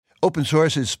Open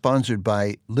Source is sponsored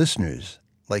by listeners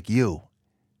like you.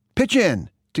 Pitch in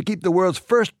to keep the world's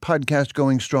first podcast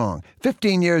going strong.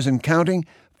 15 years and counting.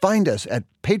 Find us at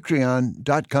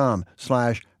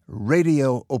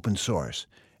patreon.com/radio open source.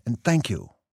 And thank you.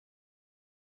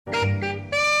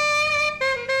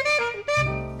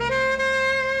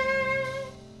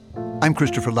 I'm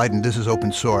Christopher Lydon. This is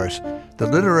Open Source. The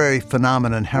literary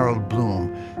phenomenon Harold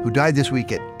Bloom, who died this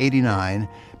week at 89,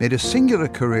 made a singular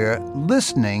career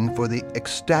listening for the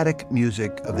ecstatic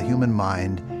music of the human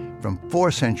mind from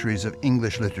 4 centuries of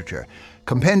English literature.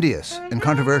 Compendious and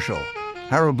controversial,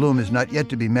 Harold Bloom is not yet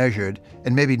to be measured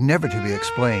and maybe never to be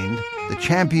explained. The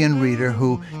champion reader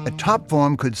who, at top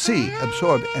form, could see,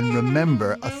 absorb, and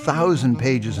remember 1,000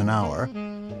 pages an hour,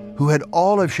 who had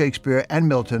all of Shakespeare and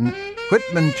Milton,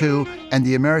 Whitman too, and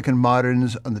the American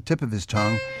moderns on the tip of his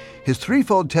tongue. His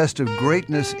threefold test of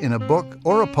greatness in a book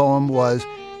or a poem was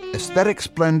aesthetic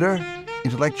splendor,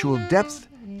 intellectual depth,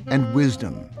 and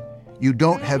wisdom. You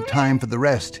don't have time for the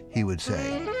rest, he would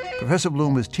say. Professor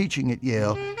Bloom was teaching at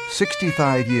Yale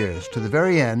 65 years to the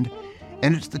very end,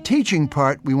 and it's the teaching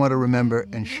part we want to remember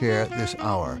and share this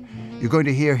hour. You're going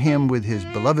to hear him with his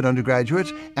beloved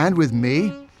undergraduates and with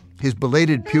me, his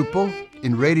belated pupil,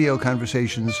 in radio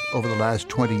conversations over the last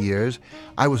 20 years.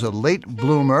 I was a late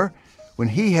bloomer when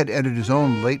he had entered his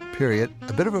own late period,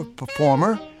 a bit of a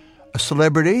performer, a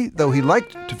celebrity, though he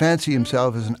liked to fancy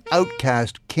himself as an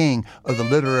outcast king of the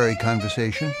literary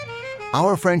conversation.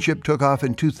 Our friendship took off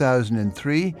in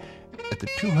 2003 at the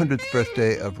 200th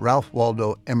birthday of Ralph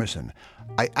Waldo Emerson.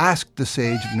 I asked the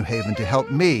sage of New Haven to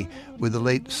help me with the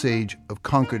late sage of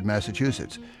Concord,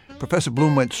 Massachusetts. Professor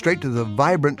Bloom went straight to the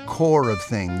vibrant core of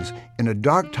things. In a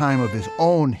dark time of his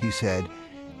own, he said,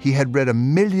 he had read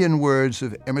 1 million words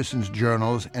of Emerson's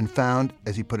journals and found,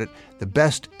 as he put it, the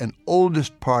best and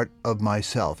oldest part of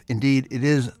myself. Indeed, it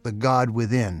is the God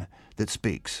within that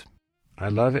speaks. I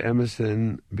love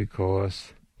Emerson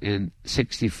because in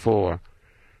 1964,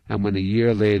 and when a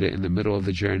year later, in the middle of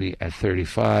the journey at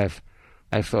 35,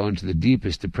 I fell into the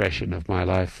deepest depression of my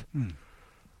life.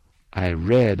 I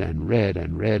read and read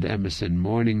and read Emerson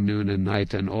morning, noon, and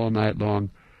night, and all night long.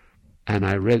 And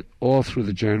I read all through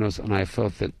the journals, and I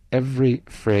felt that every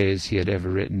phrase he had ever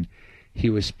written, he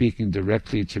was speaking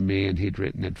directly to me, and he'd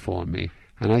written it for me.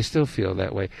 And I still feel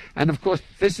that way. And of course,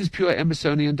 this is pure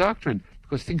Emersonian doctrine,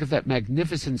 because think of that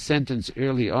magnificent sentence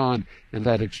early on in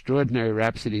that extraordinary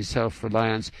Rhapsody,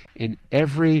 Self-Reliance. In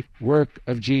every work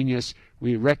of genius,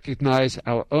 we recognize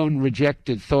our own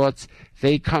rejected thoughts.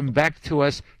 They come back to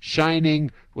us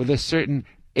shining with a certain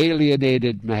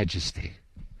alienated majesty.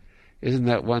 Isn't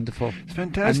that wonderful? It's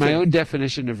fantastic. And my own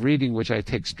definition of reading, which I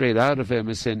take straight out of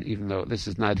Emerson, even though this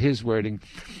is not his wording,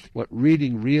 what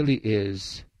reading really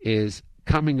is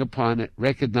coming upon it,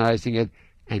 recognizing it,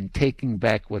 and taking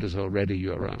back what is already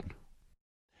your own.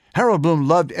 Harold Bloom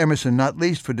loved Emerson not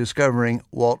least for discovering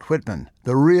Walt Whitman,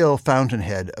 the real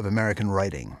fountainhead of American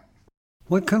writing.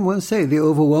 What can one say? The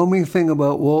overwhelming thing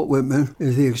about Walt Whitman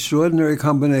is the extraordinary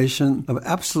combination of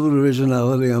absolute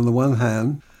originality on the one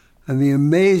hand and the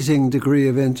amazing degree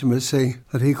of intimacy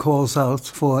that he calls out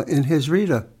for in his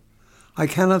reader. I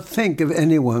cannot think of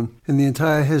anyone in the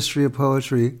entire history of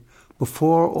poetry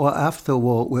before or after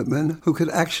Walt Whitman who could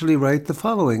actually write the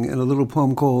following in a little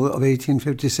poem called of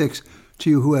 1856, To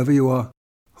You, Whoever You Are.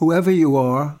 Whoever you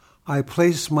are, I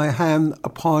place my hand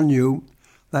upon you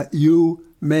that you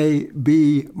may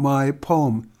be my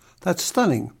poem. That's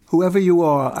stunning. Whoever you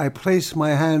are, I place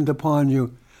my hand upon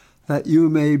you that you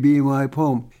may be my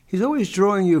poem. He's always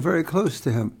drawing you very close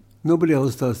to him. Nobody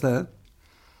else does that.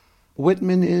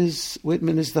 Whitman is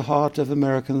the heart of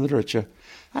American literature.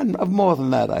 And more than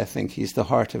that, I think he's the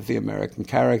heart of the American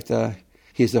character.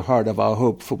 He's the heart of our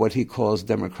hope for what he calls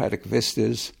democratic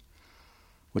vistas,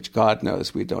 which God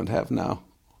knows we don't have now.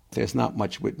 There's not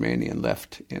much Whitmanian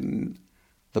left in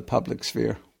the public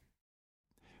sphere.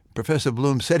 Professor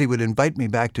Bloom said he would invite me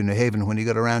back to New Haven when he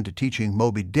got around to teaching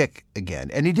Moby Dick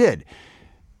again, and he did.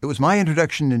 It was my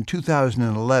introduction in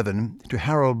 2011 to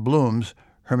Harold Bloom's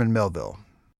Herman Melville.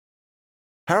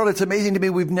 Harold, it's amazing to me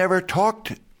we've never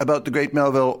talked about the great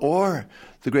Melville or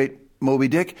the great Moby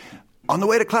Dick. On the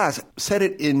way to class, set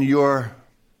it in your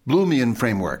Bloomian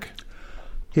framework.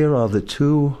 Here are the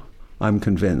two, I'm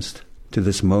convinced, to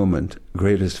this moment,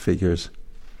 greatest figures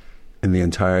in the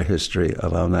entire history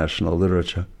of our national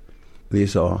literature.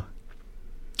 These are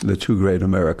the two great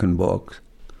American books,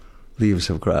 Leaves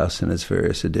of Grass in its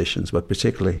various editions, but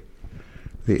particularly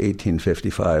the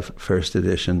 1855 first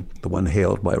edition, the one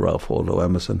hailed by Ralph Waldo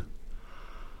Emerson.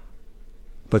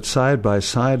 But side by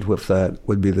side with that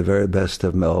would be the very best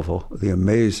of Melville, the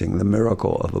amazing, the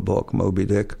miracle of a book, Moby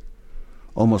Dick,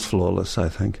 almost flawless, I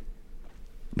think.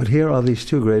 But here are these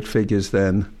two great figures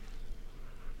then.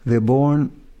 They're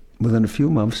born within a few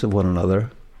months of one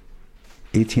another.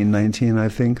 1819, I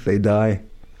think. They die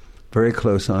very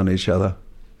close on each other.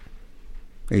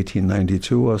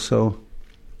 1892 or so.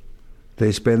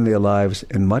 They spend their lives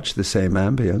in much the same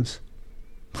ambience,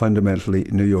 fundamentally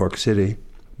New York City.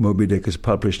 Moby Dick is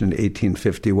published in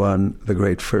 1851, the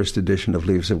great first edition of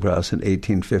Leaves of Grass in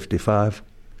 1855.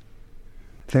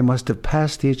 They must have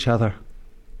passed each other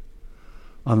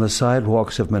on the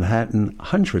sidewalks of Manhattan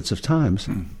hundreds of times,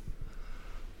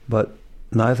 but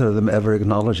neither of them ever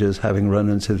acknowledges having run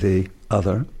into the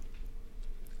other.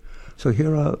 So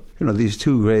here are, these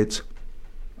two greats.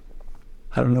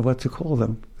 I don't know what to call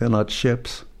them. They're not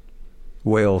ships,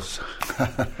 whales,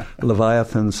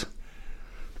 leviathans,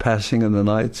 passing in the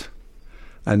night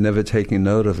and never taking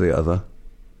note of the other.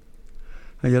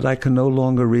 And yet I can no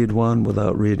longer read one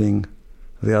without reading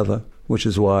the other, which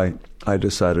is why I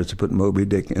decided to put Moby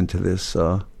Dick into this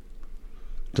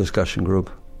discussion group.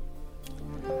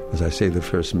 As I say, the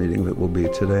first meeting that will be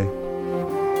today.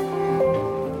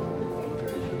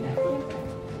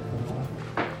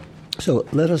 So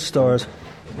let us start.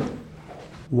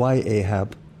 Why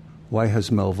Ahab? Why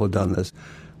has Melville done this?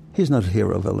 He's not a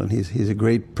hero villain. He's a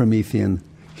great Promethean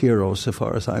hero, so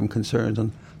far as I'm concerned.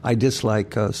 And I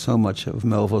dislike so much of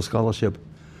Melville's scholarship,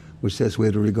 which says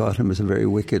we're to regard him as a very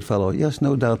wicked fellow. Yes,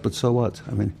 no doubt, but so what?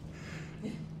 I mean,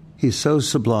 he's so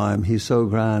sublime, he's so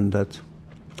grand that,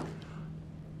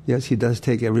 yes, he does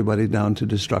take everybody down to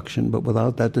destruction, but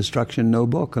without that destruction, no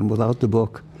book. And without the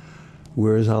book,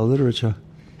 where is our literature?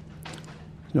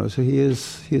 So he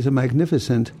is a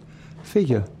magnificent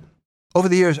figure. Over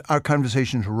the years, our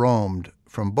conversations roamed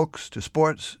from books to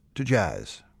sports to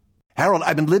jazz. Harold,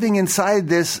 I've been living inside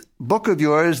this book of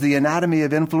yours, The Anatomy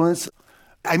of Influence.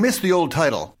 I missed the old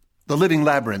title, The Living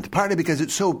Labyrinth, partly because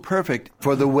it's so perfect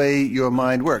for the way your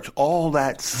mind works. All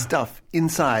that stuff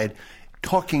inside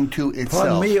talking to itself.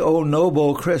 Pardon me, oh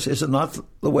noble Chris, is it not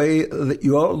the way that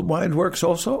your mind works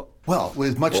also? Well,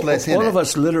 with much less in it. All of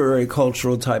us literary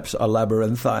cultural types are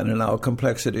labyrinthine in our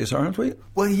complexities, aren't we?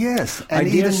 Well, yes. And I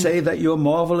dare say that your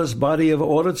marvelous body of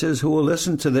auditors who will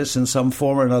listen to this in some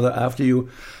form or another after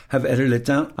you have edited it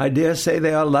down, I dare say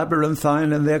they are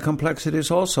labyrinthine in their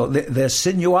complexities also. Their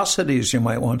sinuosities, you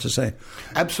might want to say.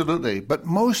 Absolutely. But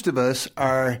most of us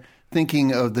are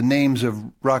thinking of the names of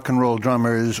rock and roll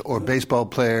drummers or baseball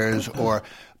players or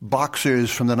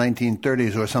boxers from the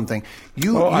 1930s or something.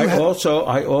 I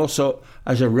also,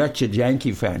 as a wretched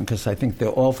Yankee fan, because I think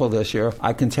they're awful this year,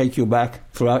 I can take you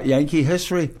back throughout Yankee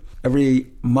history. Every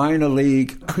minor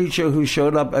league creature who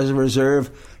showed up as a reserve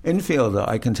infielder,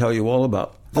 I can tell you all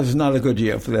about. This is not a good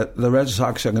year for that. The Red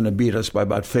Sox are going to beat us by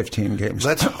about 15 games.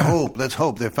 Let's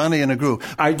hope. They're finally in a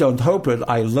groove. I don't hope it.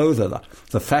 I loathe it.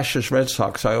 The fascist Red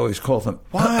Sox, I always call them.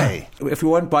 Why? If you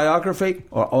want biography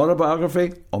or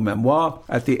autobiography or memoir,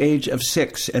 at the age of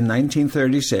 6 in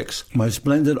 1936, my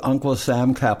splendid Uncle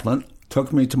Sam Kaplan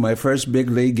took me to my first big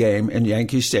league game in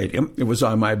Yankee Stadium. It was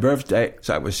on my birthday,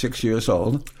 so I was 6 years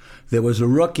old. There was a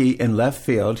rookie in left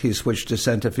field. He switched to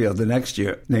center field the next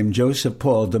year, named Joseph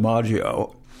Paul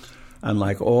DiMaggio. And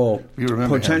like all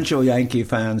potential Yankee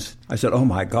fans, I said, oh,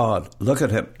 my God, look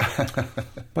at him.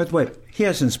 By the way, he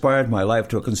has inspired my life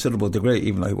to a considerable degree,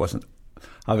 even though he wasn't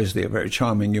obviously a very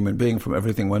charming human being from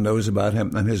everything one knows about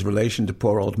him and his relation to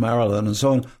poor old Marilyn and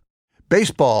so on.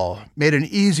 Baseball made an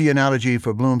easy analogy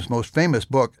for Bloom's most famous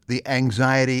book, The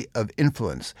Anxiety of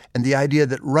Influence, and the idea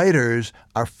that writers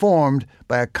are formed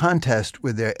by a contest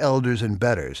with their elders and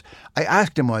betters. I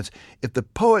asked him once if the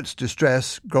poet's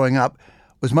distress growing up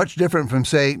was much different from,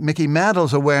 say, Mickey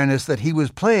Mantle's awareness that he was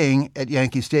playing at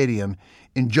Yankee Stadium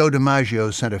in Joe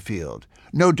DiMaggio's center field.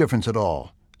 No difference at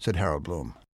all, said Harold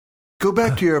Bloom. Go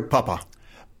back to your papa.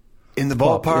 In the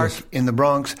ballpark, yes. In the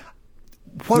Bronx.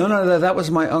 No, that was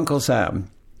my Uncle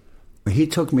Sam. He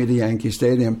took me to Yankee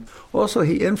Stadium. Also,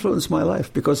 he influenced my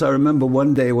life because I remember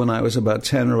one day when I was about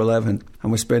 10 or 11, I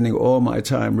was spending all my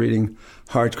time reading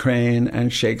Hart Crane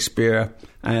and Shakespeare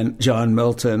and John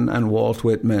Milton and Walt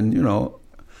Whitman, you know,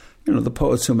 the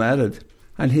poets who mattered.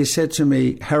 And he said to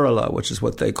me, Herala, which is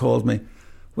what they called me,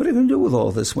 what are you going to do with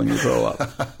all this when you grow up?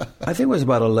 I think I was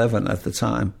about 11 at the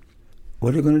time.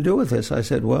 What are you going to do with this? I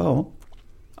said, well,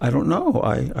 I don't know.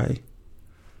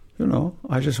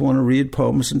 I just want to read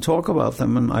poems and talk about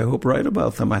them, and I hope write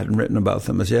about them. I hadn't written about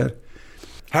them as yet.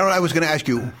 Harold, I was going to ask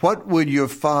you, what would your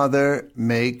father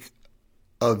make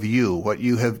of you? What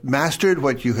you have mastered,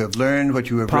 what you have learned, what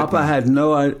you have written? Papa had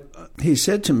no idea. He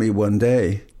said to me one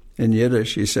day in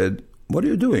Yiddish, he said, what are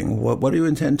you doing? What do you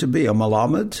intend to be? A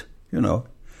Malamed?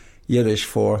 Yiddish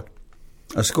for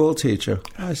a school teacher.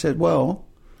 I said, well,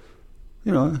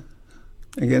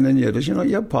 again in Yiddish,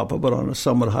 yeah, Papa, but on a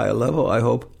somewhat higher level, I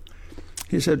hope.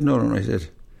 He said, no. He said,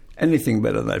 anything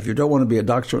better than that. If you don't want to be a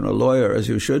doctor and a lawyer, as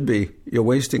you should be, you're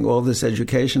wasting all this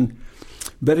education.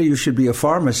 Better you should be a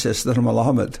pharmacist than a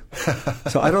Muhammad.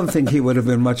 So I don't think he would have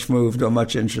been much moved or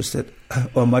much interested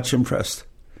or much impressed.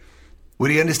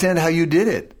 Would he understand how you did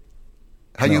it?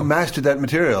 How you mastered that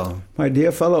material? My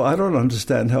dear fellow, I don't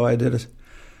understand how I did it.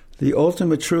 The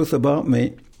ultimate truth about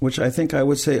me, which I think I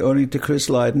would say only to Chris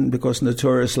Lydon, because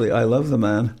notoriously I love the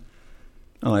man,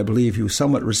 and I believe you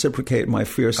somewhat reciprocate my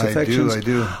fierce affections. I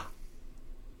do.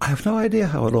 I have no idea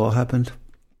how it all happened.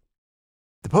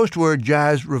 The post-war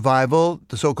jazz revival,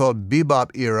 the so-called bebop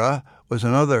era, was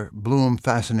another Bloom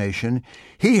fascination.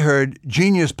 He heard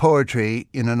genius poetry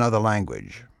in another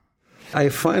language. I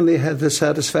finally had the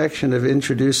satisfaction of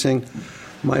introducing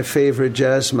my favorite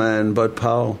jazz man, Bud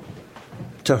Powell,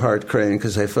 to Hart Crane,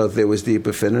 because I felt there was deep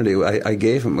affinity. I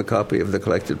gave him a copy of the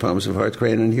collected poems of Hart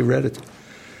Crane, and he read it.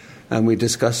 And we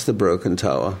discussed the Broken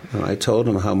Tower, and I told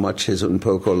him how much his Un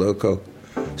Poco Loco,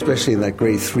 especially in that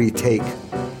great 3-take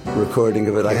recording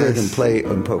of it. I heard him play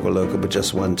Un Poco Loco, but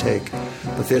just one take.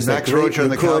 But there's that great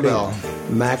recording,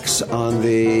 Max on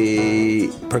the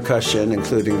percussion,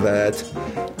 including that,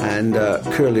 and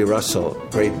Curly Russell,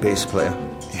 great bass player.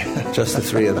 Just the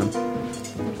three of them.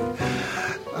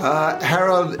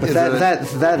 Harold,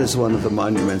 that is one of the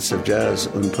monuments of jazz,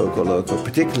 Un Poco Loco,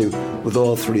 particularly with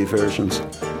all three versions.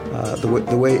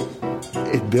 The way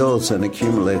it builds and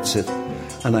accumulates it.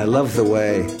 And I love the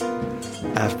way,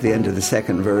 after the end of the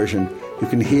second version, you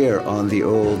can hear on the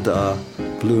old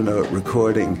Blue Note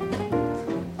recording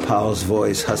Powell's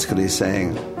voice huskily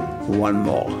saying, "One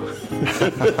more."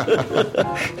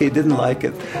 He didn't like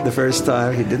it the first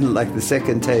time. He didn't like the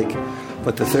second take.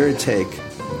 But the third take,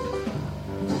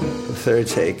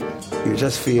 you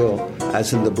just feel,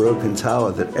 as in the Broken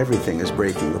Tower, that everything is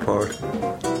breaking apart.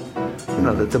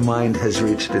 That the mind has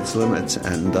reached its limits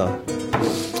and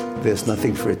there's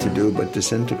nothing for it to do but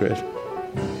disintegrate.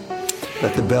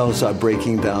 That the bells are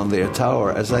breaking down their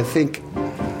tower, as I think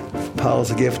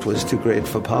Powell's gift was too great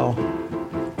for Powell.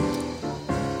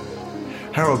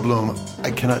 Harold Bloom, I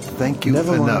cannot thank you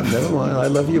enough. Never mind. I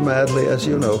love you madly, as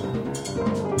you know.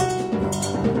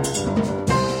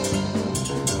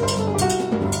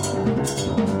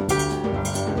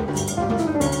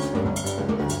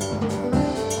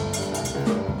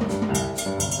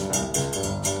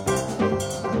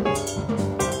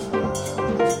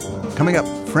 Coming up,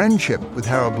 friendship with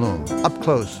Harold Bloom, up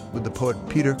close with the poet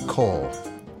Peter Cole.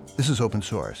 This is Open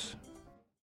Source.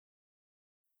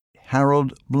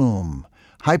 Harold Bloom,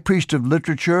 high priest of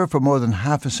literature for more than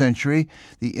half a century,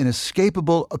 the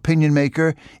inescapable opinion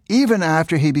maker, even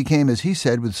after he became, as he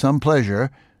said with some pleasure,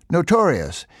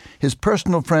 notorious. His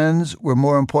personal friends were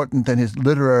more important than his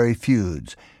literary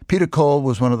feuds. Peter Cole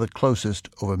was one of the closest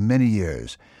over many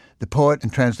years. The poet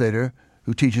and translator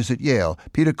who teaches at Yale.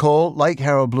 Peter Cole, like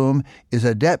Harold Bloom, is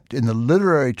adept in the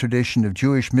literary tradition of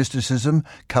Jewish mysticism,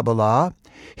 Kabbalah.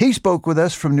 He spoke with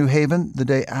us from New Haven the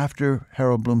day after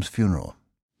Harold Bloom's funeral.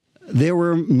 There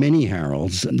were many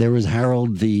Harolds. There was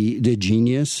Harold the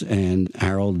genius and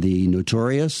Harold the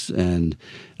notorious, and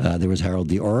there was Harold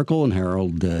the oracle and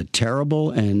Harold the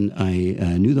terrible, and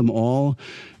I knew them all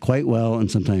quite well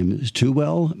and sometimes too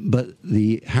well. But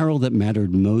the Harold that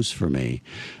mattered most for me,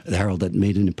 the Harold that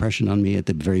made an impression on me at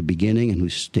the very beginning and who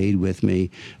stayed with me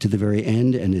to the very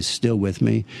end and is still with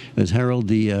me, was Harold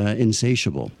the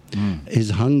insatiable.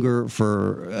 His hunger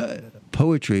for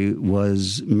poetry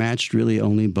was matched really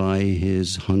only by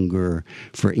his hunger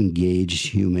for engaged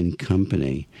human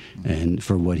company and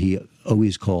for what he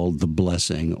always called the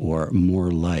blessing or more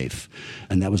life.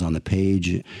 And that was on the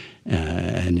page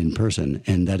and in person.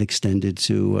 And that extended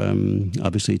to,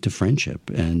 obviously, to friendship.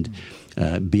 And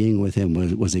being with him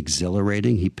was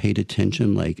exhilarating. He paid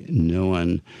attention like no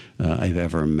one I've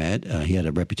ever met. He had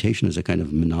a reputation as a kind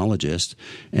of monologist,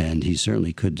 and he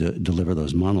certainly could deliver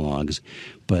those monologues.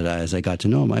 But as I got to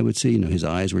know him, I would see, his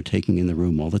eyes were taking in the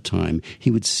room all the time. He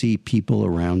would see people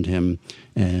around him,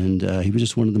 and he was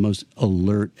just one of the most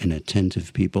alert and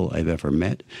attentive people I've ever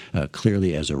met,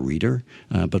 clearly as a reader,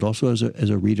 but also as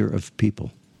a reader of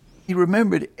people. He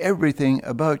remembered everything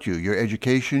about you, your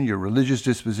education, your religious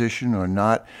disposition or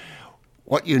not,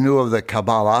 what you knew of the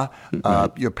Kabbalah,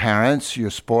 your parents, your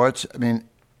sports. I mean,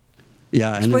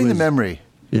 explain the memory.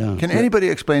 Yeah. Can anybody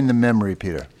explain the memory,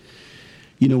 Peter?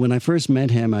 When I first met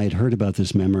him, I had heard about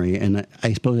this memory, and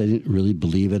I suppose I didn't really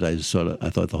believe it. I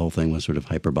thought the whole thing was sort of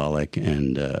hyperbolic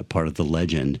and part of the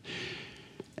legend.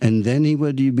 And then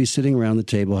you'd be sitting around the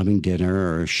table having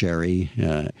dinner or sherry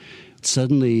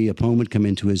suddenly a poem would come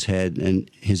into his head, and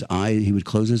he would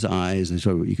close his eyes, and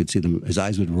so you could see them. His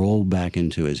eyes would roll back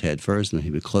into his head first, and then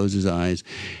he would close his eyes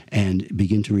and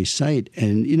begin to recite.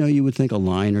 And you would think a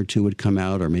line or two would come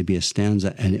out, or maybe a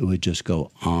stanza, and it would just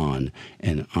go on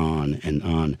and on and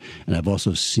on. And I've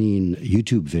also seen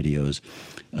YouTube videos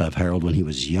of Harold when he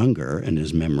was younger, and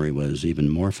his memory was even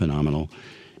more phenomenal.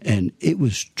 And it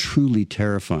was truly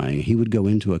terrifying. He would go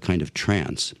into a kind of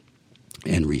trance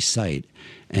and recite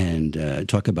and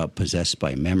talk about possessed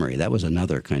by memory. That was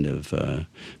another kind of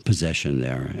possession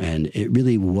there. And it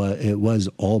really was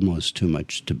almost too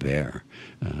much to bear.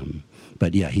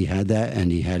 But yeah, he had that,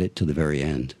 and he had it to the very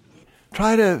end.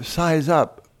 Try to size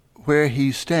up where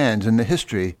he stands in the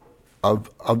history of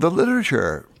the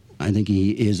literature. I think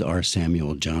he is our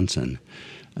Samuel Johnson.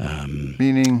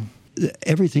 Meaning?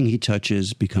 Everything he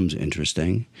touches becomes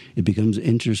interesting. It becomes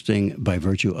interesting by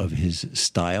virtue of his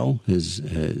style,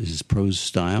 his prose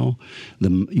style.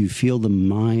 You feel the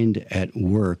mind at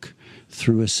work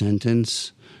through a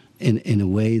sentence in a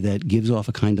way that gives off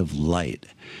a kind of light.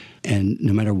 And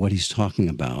no matter what he's talking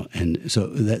about. And so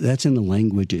that's in the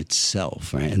language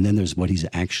itself, right? And then there's what he's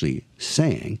actually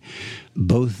saying.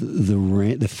 Both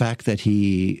the fact that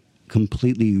he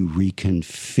completely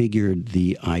reconfigured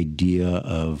the idea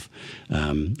of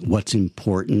what's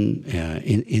important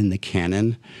in the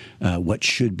canon, what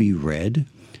should be read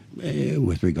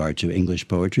with regard to English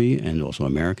poetry and also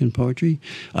American poetry.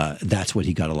 That's what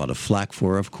he got a lot of flack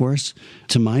for, of course.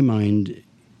 To my mind,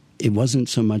 it wasn't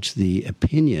so much the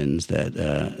opinions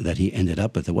that he ended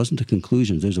up with. It wasn't the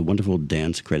conclusions. There's a wonderful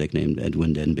dance critic named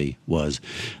Edwin Denby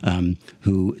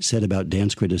who said about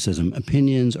dance criticism,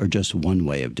 opinions are just one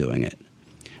way of doing it.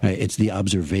 It's the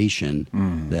observation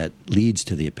that leads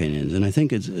to the opinions. And I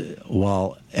think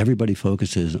while everybody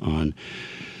focuses on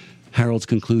Harold's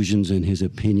conclusions and his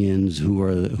opinions, who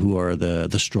are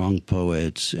the strong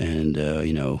poets, and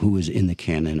who is in the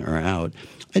canon or out,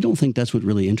 I don't think that's what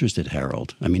really interested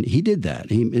Harold. I mean, he did that.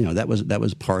 That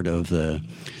was part of the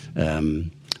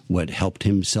what helped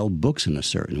him sell books in a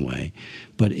certain way.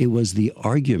 But it was the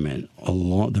argument,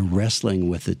 the wrestling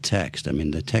with the text. I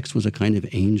mean, the text was a kind of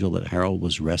angel that Harold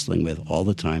was wrestling with all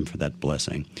the time for that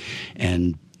blessing.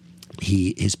 And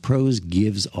his prose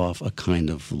gives off a kind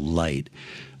of light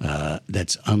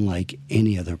that's unlike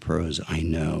any other prose I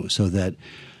know.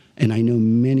 And I know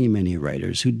many, many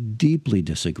writers who deeply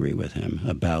disagree with him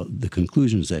about the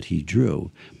conclusions that he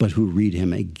drew, but who read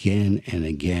him again and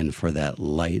again for that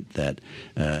light that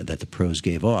the prose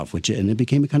gave off. And it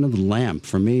became a kind of lamp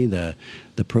for me. The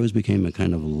prose became a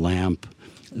kind of lamp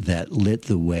that lit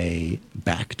the way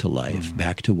back to life,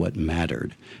 back to what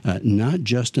mattered, not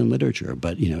just in literature,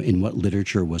 but in what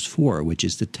literature was for, which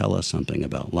is to tell us something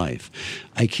about life.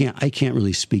 I can't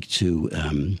really speak to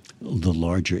the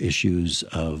larger issues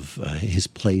of his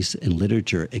place in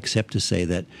literature, except to say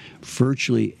that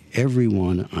virtually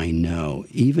everyone I know,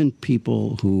 even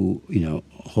people who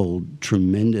hold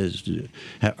tremendous,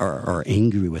 are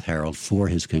angry with Harold for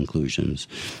his conclusions,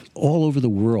 all over the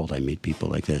world I meet people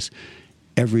like this.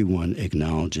 Everyone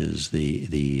acknowledges the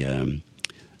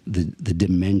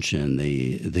dimension,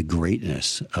 the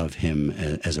greatness of him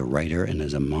as a writer and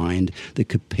as a mind, the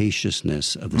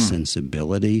capaciousness of the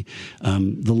sensibility,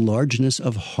 the largeness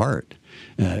of heart.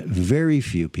 Very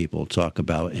few people talk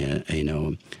about,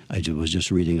 I was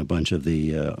just reading a bunch of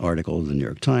the articles in the New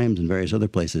York Times and various other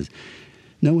places.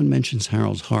 No one mentions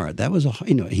Harold's heart. That was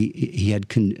he had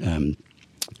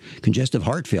congestive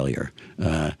heart failure.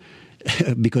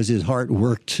 Because his heart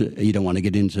worked, you don't want to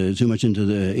get too much into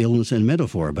the illness and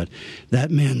metaphor, but that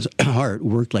man's heart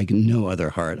worked like no other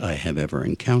heart I have ever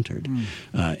encountered.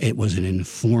 It was an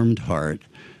informed heart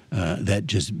that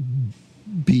just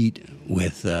beat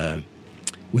with a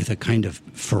kind of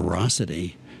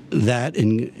ferocity. That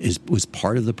was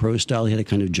part of the prose style. He had a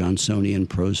kind of Johnsonian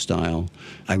prose style.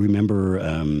 I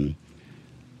remember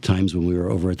times when we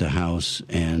were over at the house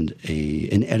and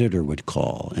an editor would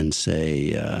call and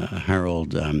say,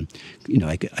 Harold, I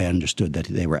understood that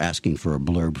they were asking for a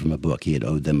blurb from a book. He had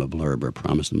owed them a blurb or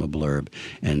promised them a blurb,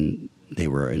 and they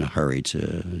were in a hurry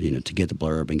to get the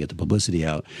blurb and get the publicity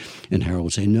out. And Harold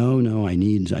would say, no, I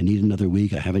need another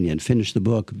week. I haven't yet finished the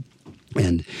book.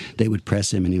 And they would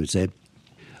press him, and he would say,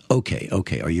 okay,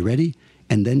 are you ready?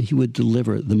 And then he would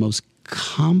deliver the most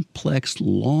complex,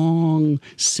 long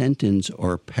sentence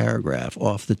or paragraph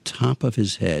off the top of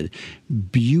his head,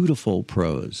 beautiful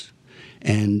prose.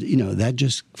 And, that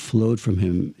just flowed from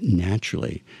him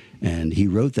naturally. And he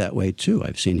wrote that way, too.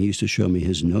 He used to show me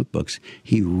his notebooks.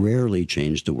 He rarely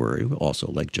changed a word,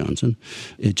 also like Johnson.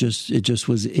 It just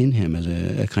was in him as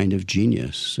a kind of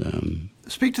genius.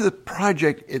 Speak to the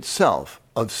project itself.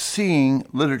 of seeing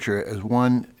literature as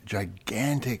one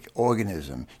gigantic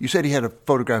organism. You said he had a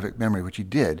photographic memory, which he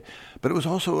did, but it was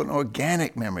also an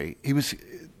organic memory.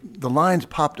 The lines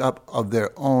popped up of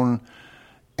their own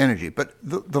energy. But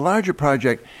the larger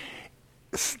project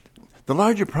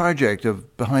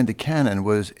of Behind the Canon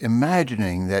was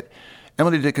imagining that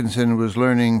Emily Dickinson was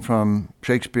learning from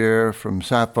Shakespeare, from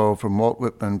Sappho, from Walt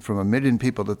Whitman, from a million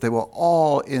people, that they were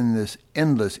all in this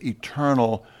endless,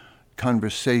 eternal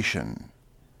conversation.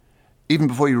 Even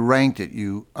before you ranked it,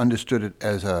 you understood it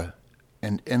as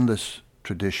an endless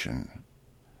tradition.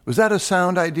 Was that a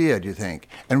sound idea, do you think?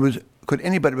 And could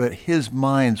anybody but his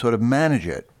mind sort of manage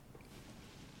it?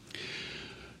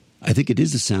 I think it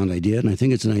is a sound idea, and I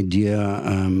think it's an idea,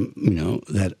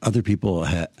 that other people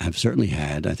have certainly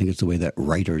had. I think it's the way that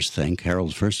writers think.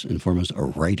 Harold's first and foremost a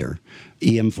writer.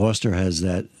 E.M. Forster has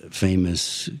that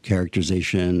famous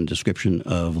characterization, description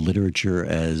of literature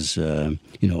as,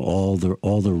 all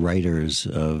the writers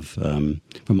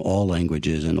from all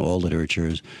languages and all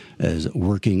literatures as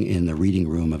working in the reading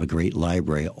room of a great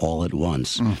library all at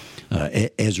once.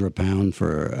 Ezra Pound,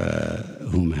 for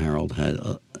whom Harold had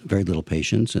very little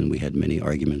patience, and we had many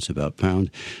arguments about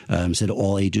Pound, said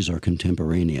all ages are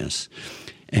contemporaneous.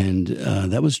 And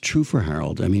that was true for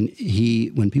Harold. I mean,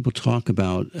 when people talk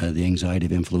about the anxiety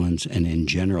of influence and in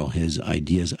general his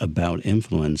ideas about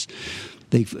influence,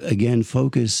 they again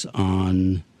focus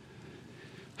on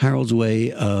Harold's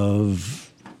way of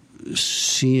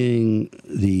seeing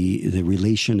the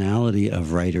relationality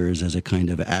of writers as a kind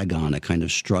of agon, a kind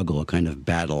of struggle, a kind of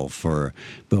battle for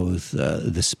both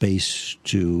the space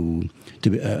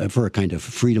for a kind of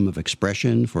freedom of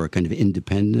expression, for a kind of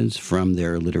independence from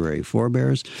their literary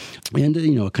forebears, and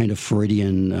a kind of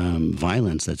Freudian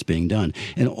violence that's being done.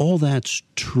 And all that's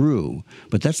true,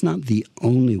 but that's not the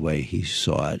only way he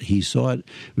saw it. He saw it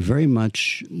very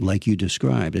much like you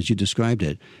described, as you described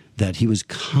it, that he was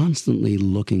constantly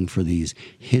looking for these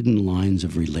hidden lines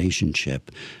of relationship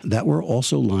that were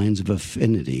also lines of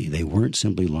affinity. They weren't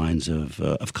simply lines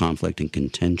of conflict and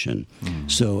contention.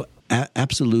 So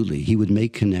absolutely, he would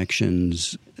make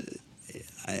connections.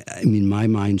 I mean, my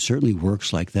mind certainly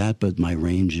works like that, but my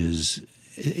range is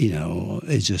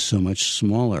just so much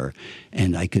smaller.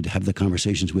 And I could have the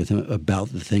conversations with him about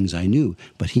the things I knew,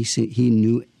 but he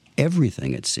knew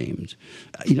everything, it seemed.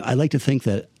 I like to think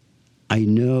that I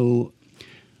know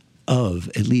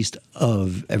at least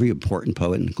of every important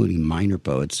poet, including minor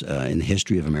poets in the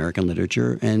history of American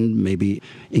literature and maybe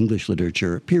English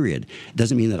literature, period. It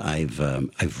doesn't mean that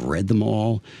I've read them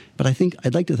all, but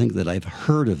I'd like to think that I've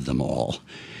heard of them all.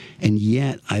 And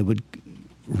yet I would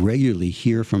regularly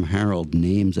hear from Harold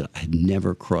names that had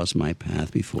never crossed my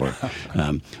path before.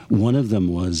 One of them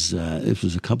was, it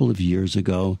was a couple of years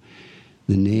ago,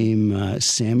 the name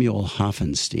Samuel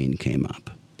Hoffenstein came up.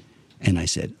 And I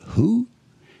said, who?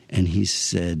 And he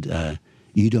said,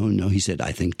 you don't know? He said,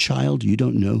 I think, child, you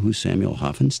don't know who Samuel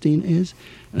Hoffenstein is?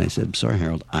 And I said, sorry,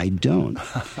 Harold, I don't.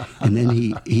 And then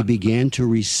he began to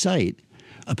recite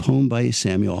a poem by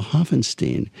Samuel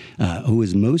Hoffenstein, who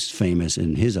was most famous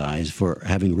in his eyes for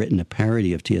having written a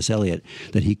parody of T.S. Eliot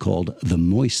that he called The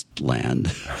Moist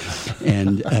Land.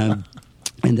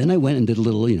 And then I went and did a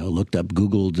little, looked up,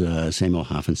 Googled Samuel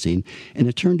Hoffenstein, and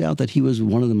it turned out that he was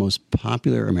one of the most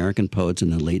popular American poets in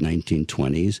the late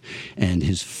 1920s. And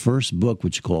his first book,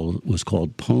 which was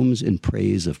called Poems in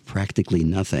Praise of Practically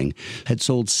Nothing, had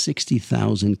sold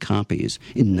 60,000 copies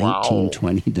in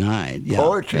 1929. Yeah.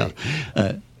 Poetry.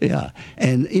 Yeah.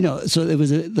 And, so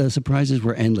the surprises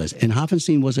were endless. And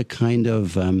Hoffenstein was a kind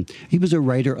of, he was a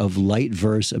writer of light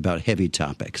verse about heavy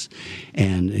topics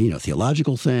and,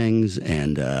 theological things.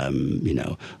 And,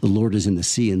 the Lord is in the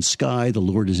sea and sky. The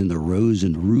Lord is in the rose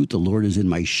and root. The Lord is in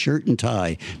my shirt and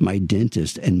tie, my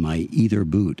dentist, and my either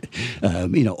boot.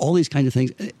 All these kind of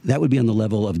things. That would be on the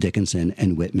level of Dickinson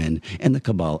and Whitman and the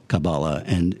Kabbalah.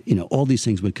 And, all these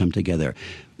things would come together.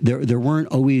 There weren't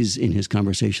always in his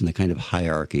conversation the kind of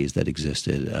hierarchies that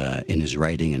existed in his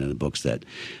writing and in the books that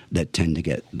tend to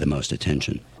get the most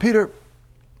attention. Peter,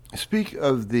 speak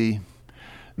of the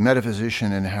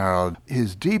metaphysician in Harold,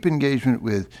 his deep engagement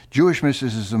with Jewish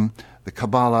mysticism, the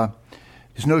Kabbalah,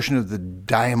 his notion of the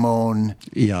daimon.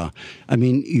 Yeah. I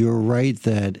mean, you're right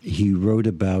that he wrote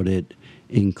about it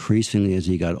increasingly as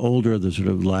he got older. The sort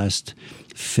of last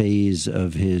phase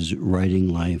of his writing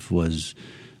life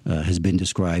has been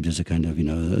described as a kind of,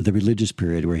 the religious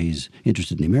period where he's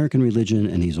interested in the American religion,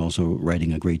 and he's also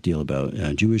writing a great deal about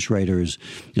Jewish writers,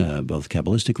 both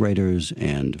Kabbalistic writers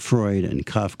and Freud and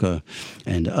Kafka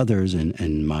and others,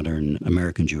 and modern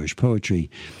American Jewish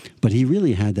poetry. But he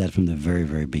really had that from the very,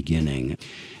 very beginning.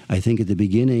 I think at the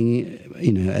beginning,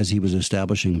 as he was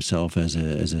establishing himself as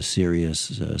a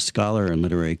serious scholar and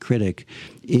literary critic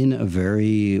in a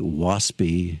very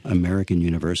waspy American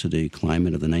university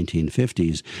climate of the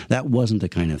 1950s, that wasn't the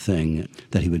kind of thing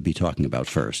that he would be talking about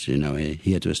first.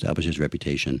 He had to establish his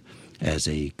reputation as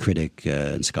a critic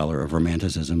and scholar of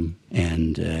Romanticism,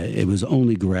 and it was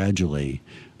only gradually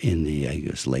in the,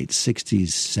 late 60s,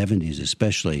 70s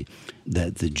especially,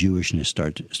 that the Jewishness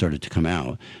started to come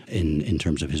out in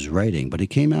terms of his writing. But it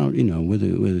came out,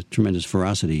 with tremendous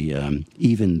ferocity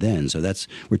even then. So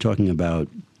we're talking about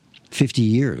 50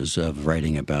 years of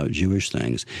writing about Jewish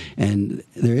things. And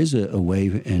there is a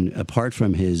way, and apart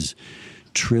from his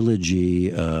trilogy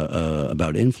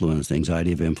about influence, The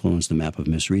Anxiety of Influence, The Map of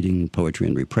Misreading, Poetry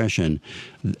and Repression,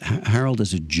 Harold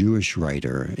as a Jewish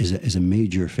writer is a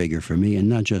major figure for me, and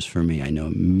not just for me. I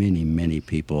know many, many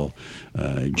people.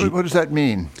 What does that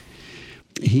mean?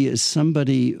 He is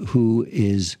somebody who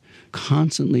is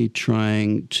constantly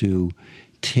trying to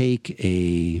take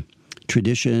a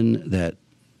tradition that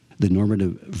the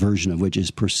normative version of which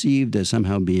is perceived as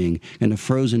somehow being kind of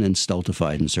frozen and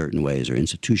stultified in certain ways or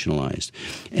institutionalized.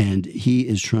 And he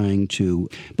is trying to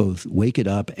both wake it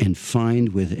up and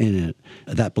find within it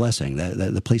that blessing, that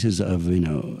the places of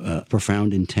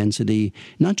profound intensity,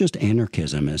 not just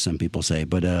anarchism, as some people say,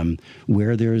 but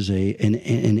where there's an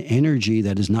energy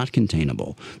that is not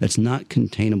containable, that's not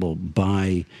containable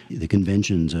by the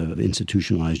conventions of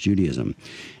institutionalized Judaism.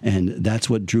 And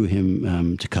that's what drew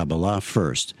him to Kabbalah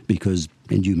first, because,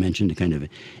 and you mentioned kind of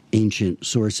ancient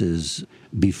sources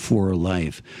before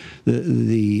life,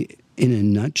 in a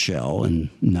nutshell, and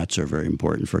nuts are very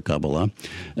important for Kabbalah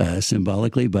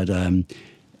symbolically, but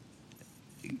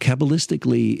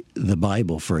Kabbalistically, the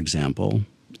Bible, for example,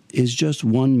 is just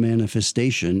one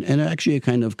manifestation, and actually a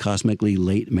kind of cosmically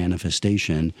late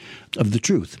manifestation of the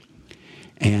truth.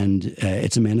 And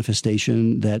it's a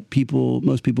manifestation that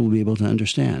most people will be able to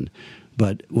understand.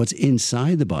 But what's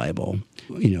inside the Bible,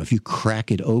 if you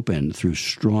crack it open through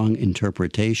strong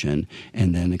interpretation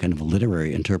and then a kind of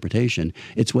literary interpretation,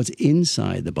 it's what's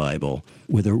inside the Bible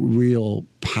where the real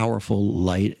powerful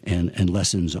light and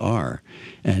lessons are.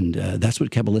 And that's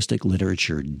what Kabbalistic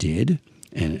literature did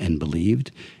and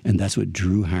believed, and that's what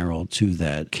drew Harold to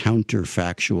that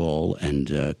counterfactual and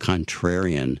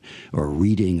contrarian, or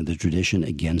reading the tradition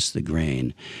against the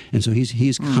grain. And so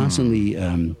he's constantly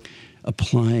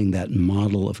applying that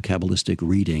model of Kabbalistic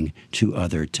reading to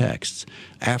other texts.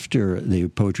 After the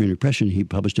Poetry and Repression, he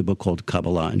published a book called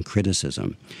Kabbalah and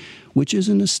Criticism, which is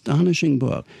an astonishing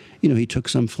book. He took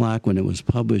some flack when it was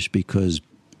published because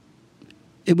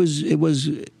it was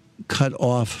cut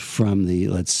off from the,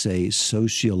 let's say,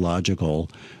 sociological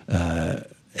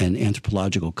and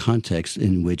anthropological context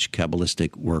in which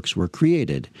Kabbalistic works were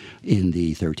created in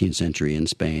the 13th century in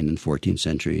Spain and 14th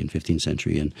century and 15th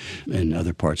century and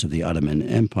other parts of the Ottoman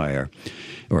Empire,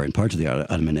 or in parts of the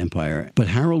Ottoman Empire. But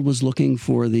Harold was looking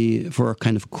for a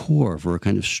kind of core, for a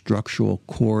kind of structural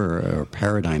core or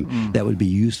paradigm that would be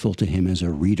useful to him as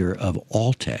a reader of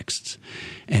all texts.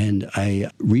 And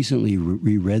I recently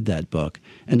reread that book,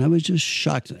 and I was just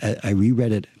shocked. I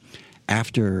reread it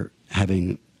after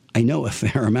I know a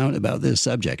fair amount about this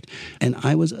subject, and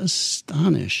I was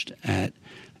astonished at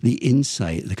the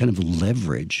insight, the kind of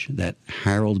leverage that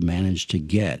Harold managed to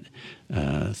get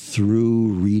through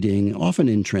reading, often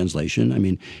in translation. I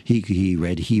mean, he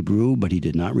read Hebrew, but he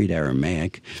did not read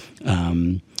Aramaic.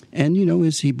 And,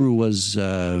 his Hebrew was...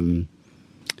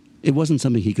 it wasn't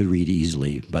something he could read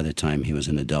easily by the time he was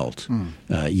an adult.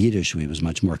 Yiddish he was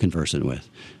much more conversant with.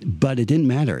 But it didn't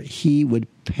matter. He would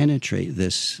penetrate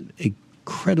this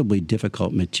incredibly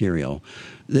difficult material.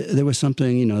 There was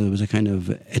something, there was a kind of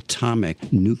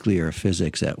atomic nuclear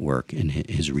physics at work in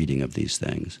his reading of these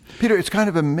things. Peter, it's kind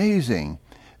of amazing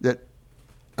that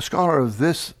a scholar of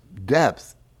this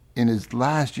depth in his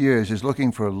last years is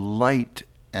looking for light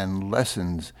and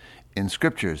lessons in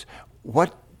scriptures.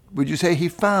 What would you say he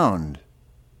found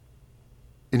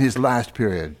in his last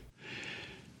period?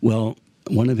 Well,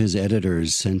 one of his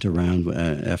editors sent around,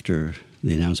 after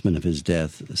the announcement of his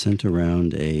death, sent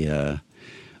around a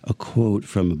quote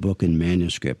from a book in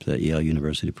manuscript that Yale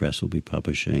University Press will be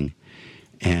publishing.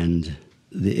 And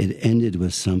it ended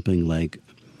with something like,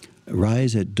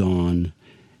 "Rise at dawn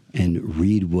and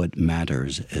read what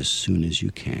matters as soon as you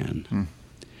can,"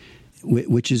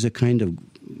 which is a kind of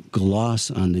gloss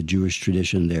on the Jewish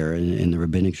tradition there. In the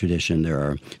rabbinic tradition, there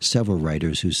are several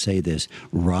writers who say this: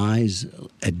 rise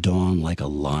at dawn like a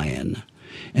lion.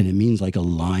 And it means like a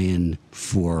lion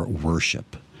for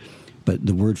worship. But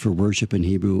the word for worship in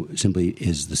Hebrew simply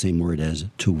is the same word as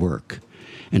to work.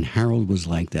 And Harold was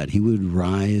like that. He would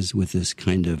rise with this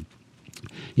kind of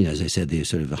as I said, the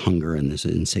sort of hunger and this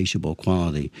insatiable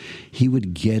quality, he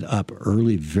would get up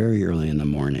early, very early in the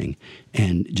morning,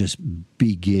 and just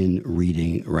begin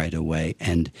reading right away.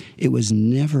 And it was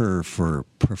never for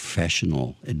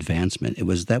professional advancement.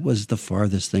 That was the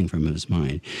farthest thing from his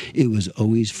mind. It was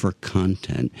always for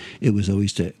content. It was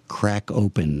always to crack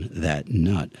open that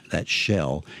nut, that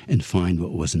shell, and find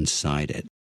what was inside it.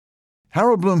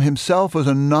 Harold Bloom himself was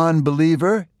a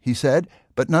non-believer, he said,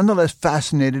 but nonetheless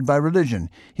fascinated by religion.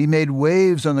 He made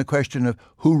waves on the question of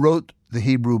who wrote the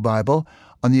Hebrew Bible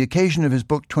on the occasion of his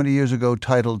book 20 years ago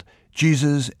titled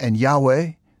Jesus and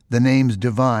Yahweh, The Names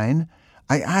Divine.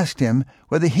 I asked him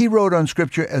whether he wrote on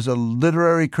Scripture as a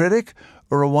literary critic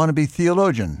or a wannabe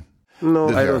theologian. No,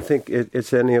 I don't think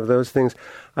it's any of those things.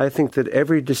 I think that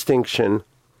every distinction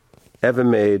ever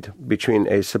made between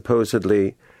a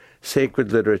supposedly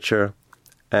sacred literature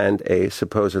and a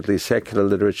supposedly secular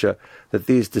literature, that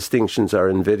these distinctions are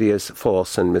invidious,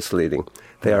 false, and misleading.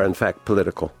 They are, in fact,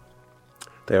 political.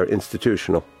 They are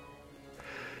institutional.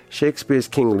 Shakespeare's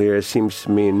King Lear seems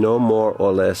to me no more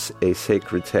or less a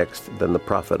sacred text than the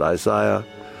prophet Isaiah,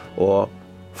 or,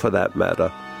 for that matter,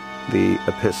 the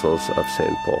epistles of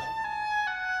St. Paul.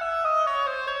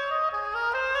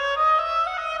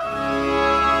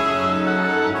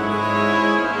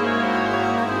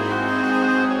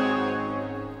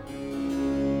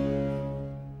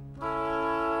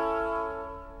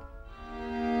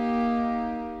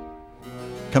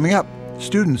 Coming up,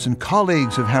 students and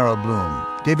colleagues of Harold Bloom,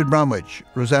 David Bromwich,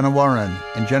 Rosanna Warren,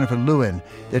 and Jennifer Lewin,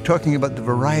 they're talking about the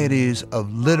varieties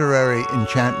of literary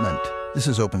enchantment. This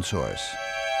is Open Source.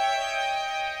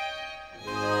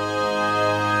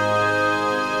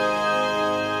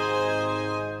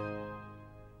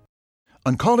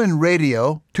 On call-in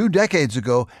radio, 2 decades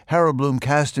ago, Harold Bloom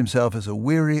cast himself as a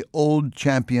weary old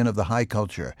champion of the high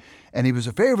culture, and he was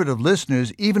a favorite of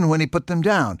listeners even when he put them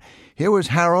down. Here was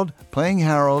Harold playing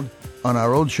Harold on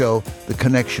our old show, The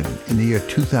Connection, in the year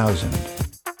 2000.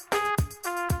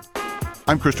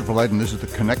 I'm Christopher Lydon. This is The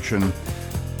Connection,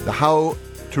 the how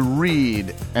to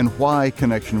read and why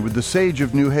connection with the sage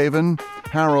of New Haven,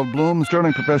 Harold Bloom,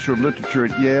 Sterling Professor of Literature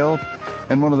at Yale,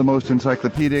 and one of the most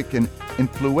encyclopedic and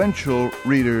influential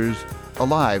readers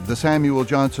alive, the Samuel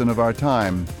Johnson of our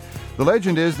time. The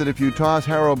legend is that if you toss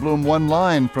Harold Bloom one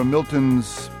line from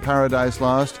Milton's Paradise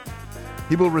Lost,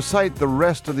 he will recite the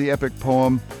rest of the epic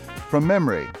poem from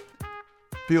memory.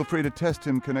 Feel free to test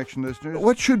him, Connection listeners.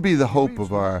 What should be the hope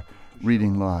of our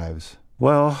reading lives?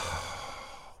 Well,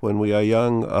 when we are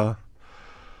young,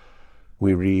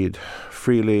 we read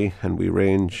freely and we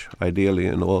range ideally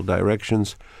in all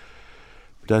directions.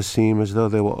 It does seem as though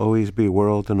there will always be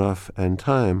world enough and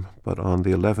time, but on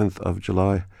the 11th of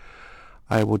July,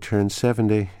 I will turn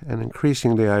 70, and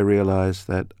increasingly I realize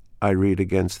that I read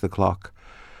against the clock.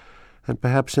 And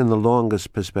perhaps in the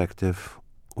longest perspective,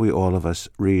 we all of us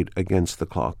read against the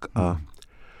clock.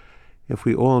 If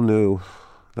we all knew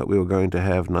that we were going to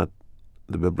have not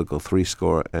the biblical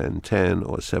 70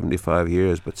 or 75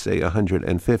 years, but say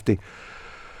 150,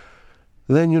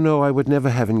 then, I would never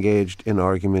have engaged in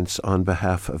arguments on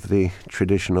behalf of the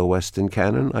traditional Western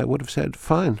canon. I would have said,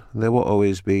 fine, there will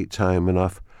always be time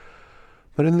enough.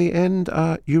 But in the end,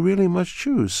 you really must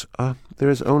choose. There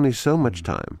is only so much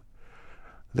time.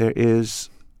 There is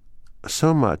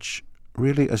so much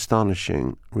really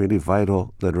astonishing, really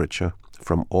vital literature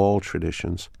from all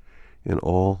traditions, in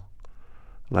all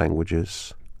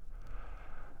languages,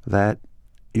 that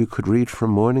you could read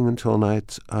from morning until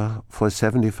night for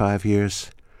 75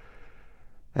 years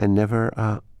and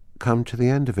never come to the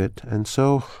end of it. And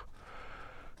so,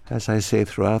 as I say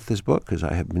throughout this book, as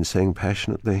I have been saying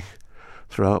passionately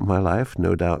throughout my life,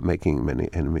 no doubt making many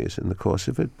enemies in the course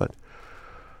of it, but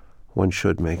one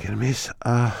should make enemies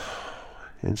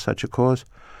in such a cause.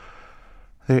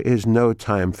 There is no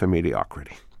time for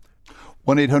mediocrity.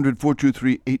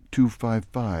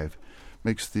 1-800-423-8255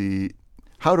 makes the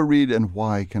How to Read and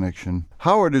Why connection.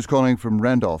 Howard is calling from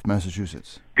Randolph,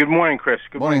 Massachusetts. Good morning, Chris.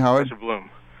 Good morning, Howard. Professor Bloom.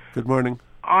 Good morning.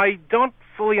 I don't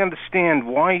fully understand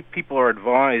why people are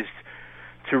advised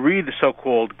to read the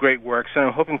so-called great works, and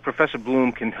I'm hoping Professor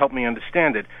Bloom can help me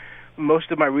understand it. Most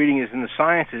of my reading is in the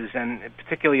sciences, and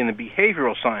particularly in the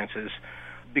behavioral sciences,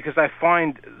 because I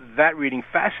find that reading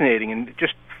fascinating and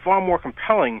just far more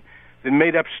compelling than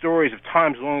made-up stories of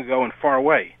times long ago and far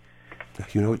away.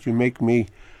 You know what you make me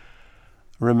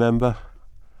remember?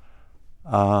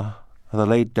 The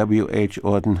late W.H.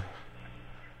 Auden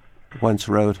once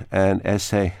wrote an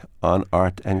essay on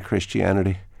art and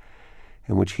Christianity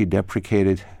in which he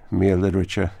deprecated mere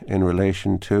literature in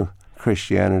relation to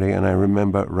Christianity, and I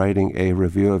remember writing a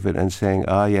review of it and saying,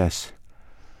 yes,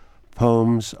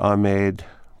 Poems are made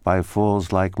by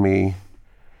fools like me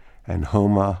and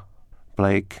Homer,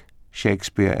 Blake,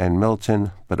 Shakespeare, and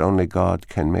Milton, but only God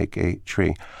can make a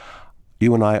tree.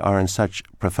 You and I are in such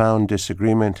profound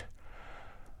disagreement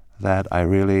that I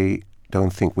really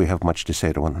don't think we have much to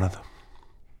say to one another.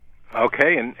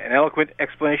 Okay, an eloquent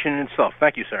explanation in itself.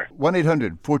 Thank you, sir.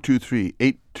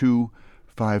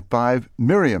 1-800-423-8255.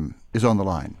 Miriam is on the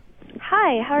line.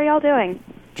 Hi, how are y'all doing?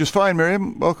 Just fine,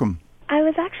 Miriam. Welcome. I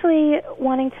was actually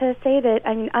wanting to say that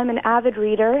I'm an avid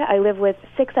reader. I live with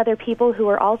 6 other people who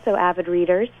are also avid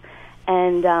readers.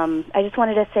 And I just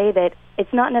wanted to say that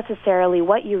it's not necessarily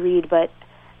what you read, but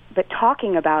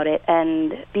talking about it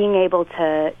and being able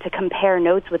to compare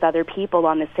notes with other people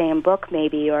on the same book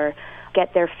maybe, or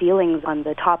get their feelings on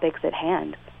the topics at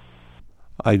hand.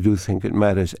 I do think it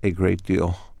matters a great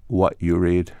deal what you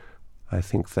read. I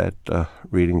think that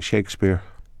reading Shakespeare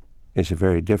is a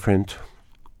very different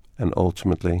and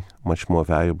ultimately much more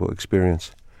valuable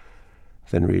experience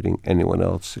than reading anyone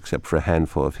else except for a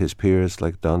handful of his peers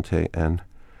like Dante and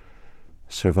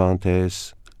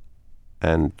Cervantes.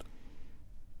 And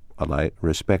while I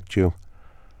respect you,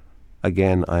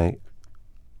 again, I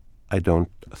don't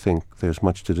think there's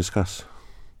much to discuss.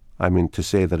 I mean, to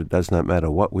say that it does not matter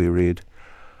what we read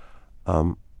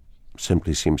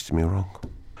simply seems to me wrong.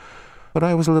 But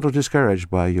I was a little discouraged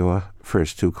by your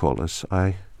first 2 callers.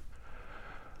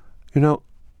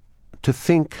 To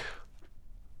think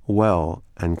well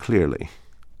and clearly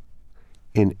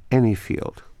in any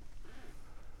field,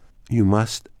 you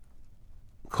must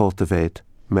cultivate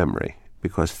memory,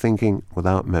 because thinking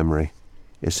without memory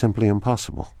is simply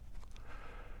impossible.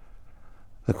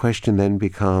 The question then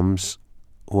becomes,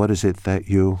 what is it that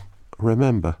you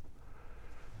remember?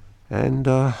 And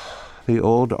the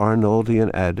old Arnoldian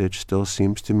adage still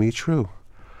seems to me true.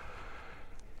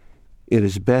 It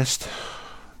is best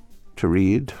to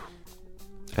read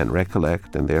and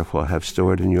recollect, and therefore have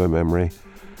stored in your memory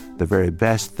the very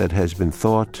best that has been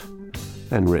thought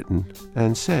and written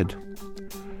and said.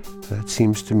 That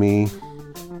seems to me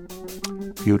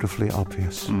beautifully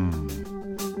obvious.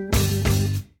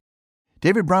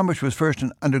 David Bromwich was first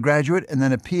an undergraduate and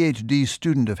then a PhD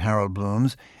student of Harold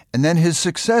Bloom's, and then his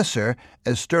successor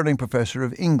as Sterling Professor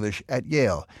of English at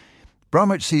Yale.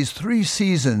 Bromwich sees 3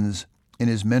 seasons in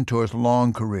his mentor's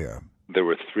long career. There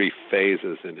were 3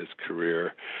 phases in his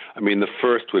career. I mean, the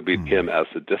first would be him as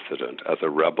a dissident, as a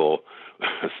rebel,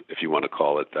 if you want to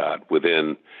call it that,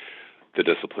 within the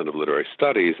discipline of literary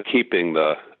studies, keeping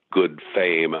the good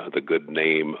fame, the good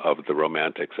name of the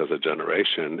Romantics as a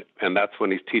generation. And that's when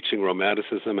he's teaching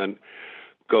Romanticism and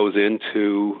goes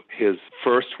into his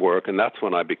first work, and that's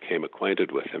when I became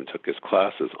acquainted with him, took his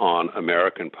classes on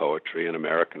American poetry and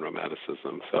American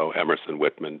Romanticism. So Emerson,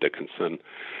 Whitman, Dickinson,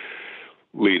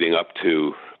 leading up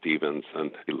to Stevens,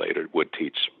 and he later would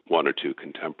teach 1 or 2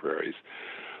 contemporaries.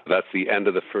 That's the end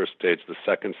of the first stage. The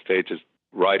second stage is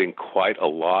writing quite a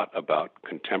lot about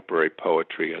contemporary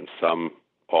poetry and some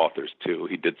authors too.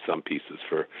 He did some pieces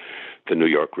for the New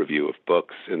York Review of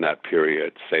Books in that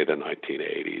period, say the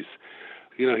 1980s.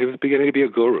 He was beginning to be a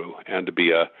guru and to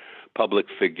be a public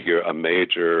figure, a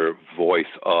major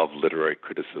voice of literary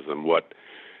criticism. What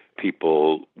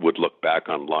people would look back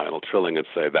on Lionel Trilling and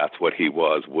say, that's what he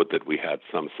was, would that we had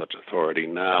some such authority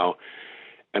now.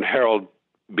 And Harold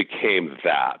became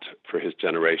that for his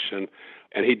generation,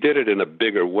 and he did it in a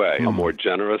bigger way, a more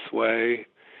generous way.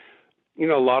 A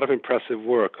lot of impressive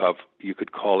work of, you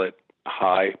could call it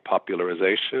high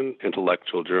popularization,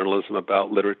 intellectual journalism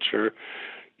about literature.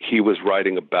 He was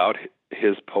writing about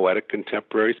his poetic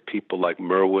contemporaries, people like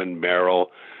Merwin, Merrill,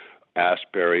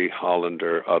 Ashbery,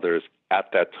 Hollander, others.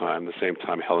 At that time, the same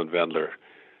time Helen Wendler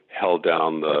held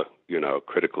down the,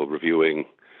 critical reviewing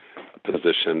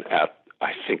position at,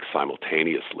 I think,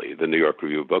 simultaneously, the New York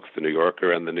Review of Books, the New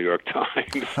Yorker, and the New York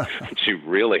Times. She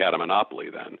really had a monopoly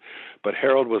then. But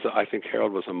I think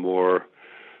Harold was a more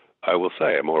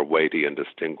weighty and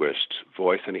distinguished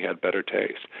voice, and he had better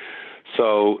taste.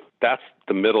 So that's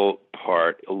the middle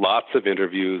part. Lots of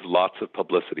interviews, lots of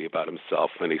publicity about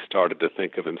himself, and he started to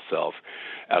think of himself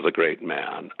as a great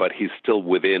man. But he's still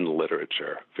within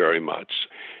literature very much.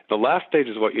 The last stage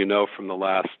is what you know from the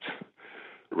last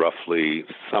roughly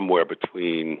somewhere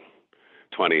between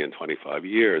 20 and 25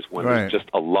 years, when there's just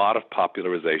a lot of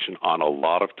popularization on a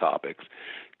lot of topics,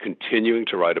 continuing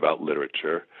to write about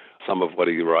literature, some of what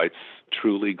he writes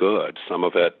truly good, some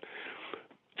of it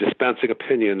dispensing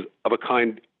opinions of a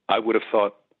kind I would have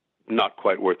thought not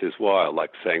quite worth his while,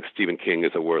 like saying Stephen King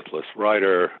is a worthless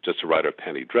writer, just a writer of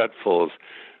penny dreadfuls,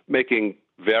 making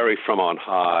very from on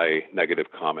high negative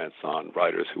comments on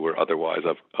writers who were otherwise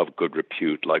of good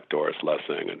repute, like Doris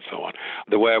Lessing and so on.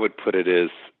 The way I would put it is,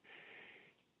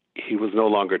 he was no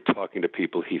longer talking to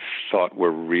people he thought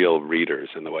were real readers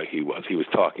in the way he was. He was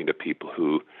talking to people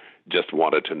who just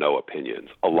wanted to know opinions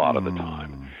a lot of the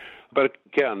time. But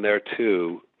again, there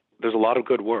too, there's a lot of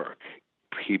good work.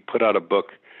 He put out a book,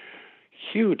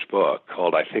 huge book,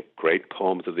 called, I think, Great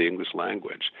Poems of the English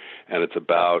Language. And it's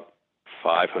about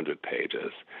 500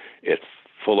 pages. It's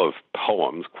full of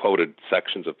poems, quoted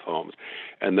sections of poems,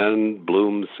 and then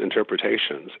Bloom's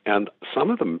interpretations. And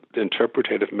some of the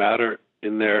interpretative matter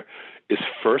in there is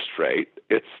first-rate.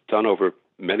 It's done over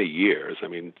many years. I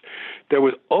mean, there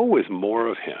was always more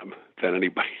of him than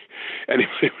anybody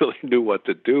really knew what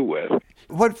to do with.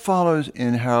 What follows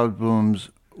in Harold Bloom's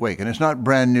wake? And it's not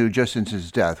brand new just since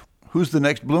his death. Who's the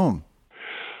next Bloom?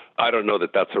 I don't know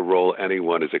that that's a role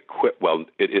anyone is equipped. Well,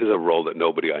 it is a role that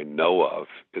nobody I know of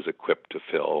is equipped to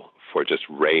fill for just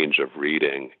range of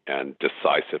reading and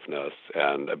decisiveness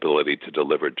and ability to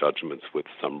deliver judgments with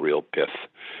some real pith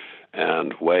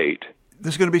and weight.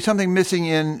 There's going to be something missing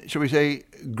in, shall we say,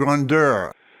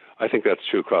 grandeur. I think that's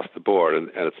true across the board, and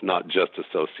it's not just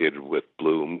associated with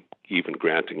Bloom, even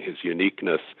granting his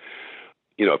uniqueness.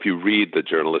 You know, if you read the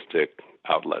journalistic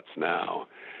outlets now,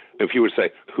 if you were to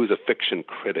say, who's a fiction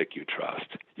critic you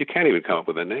trust, you can't even come up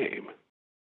with a name.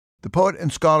 The poet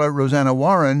and scholar Rosanna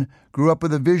Warren grew up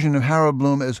with a vision of Harold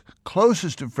Bloom as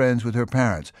closest of friends with her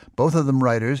parents, both of them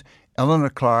writers, Eleanor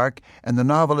Clark and the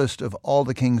novelist of All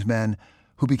the King's Men,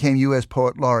 who became U.S.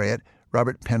 Poet Laureate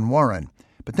Robert Penn Warren.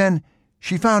 But then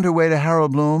she found her way to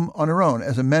Harold Bloom on her own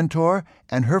as a mentor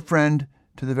and her friend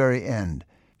to the very end.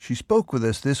 She spoke with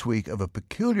us this week of a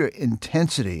peculiar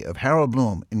intensity of Harold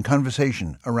Bloom in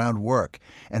conversation around work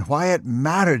and why it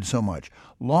mattered so much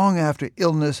long after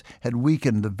illness had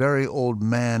weakened the very old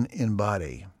man in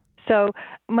body. So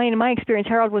in my experience,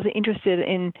 Harold was interested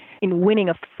in winning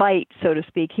a fight, so to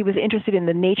speak. He was interested in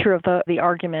the nature of the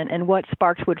argument and what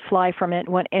sparks would fly from it,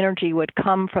 what energy would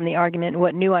come from the argument,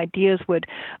 what new ideas would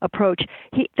approach.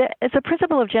 It's a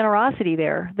principle of generosity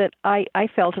there that I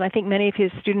felt, and I think many of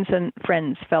his students and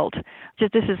friends felt.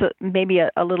 Just this is maybe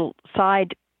a little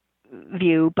side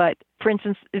view, but for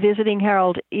instance, visiting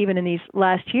Harold even in these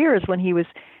last years when he was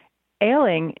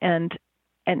ailing and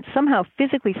somehow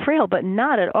physically frail, but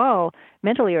not at all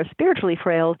mentally or spiritually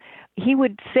frail, he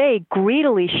would say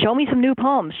greedily, show me some new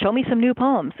poems, show me some new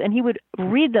poems. And he would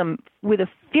read them with a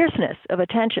fierceness of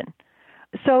attention.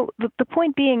 So the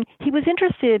point being, he was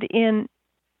interested in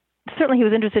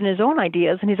his own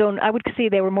ideas and his own, I would say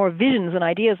they were more visions and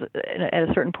ideas at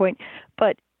a certain point,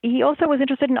 but he also was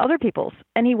interested in other people's,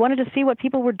 and he wanted to see what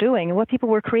people were doing and what people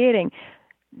were creating.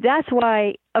 That's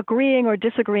why agreeing or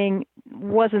disagreeing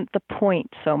wasn't the point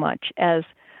so much as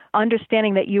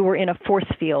understanding that you were in a force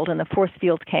field, and the force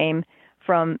field came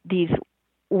from these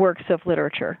works of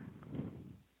literature.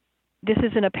 This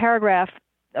is in a paragraph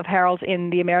of Harold's in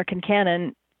the American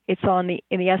Canon. It's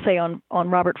in the essay on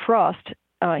Robert Frost.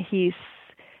 He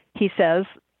says,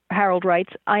 Harold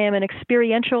writes, I am an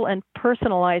experiential and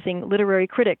personalizing literary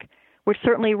critic, which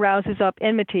certainly rouses up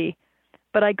enmity,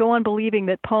 but I go on believing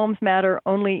that poems matter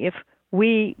only if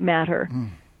we matter.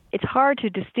 It's hard to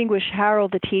distinguish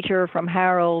Harold the teacher from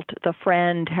Harold the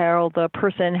friend, Harold the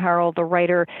person, Harold the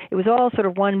writer. It was all sort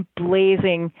of one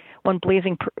blazing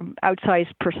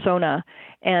outsized persona.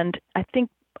 And I think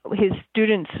his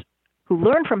students who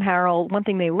learned from Harold, one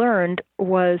thing they learned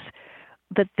was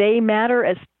that they matter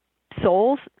as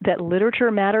souls, that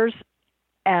literature matters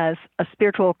as a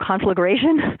spiritual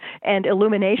conflagration and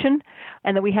illumination,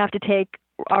 and that we have to take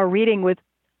our reading with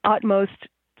utmost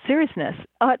seriousness,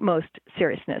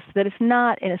 that it's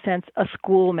not, in a sense, a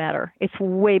school matter. It's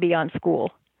way beyond school.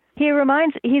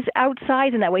 He's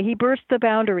outside in that way. He bursts the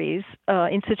boundaries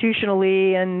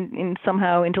institutionally and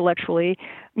somehow intellectually.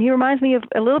 He reminds me of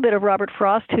a little bit of Robert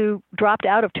Frost, who dropped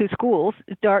out of two schools,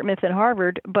 Dartmouth and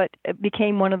Harvard, but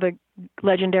became one of the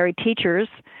legendary teachers.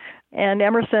 And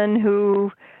Emerson,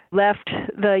 who left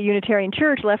the Unitarian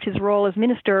Church, left his role as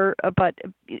minister, but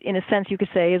in a sense you could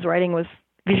say his writing was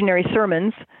visionary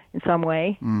sermons in some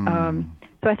way.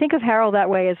 So I think of Harold that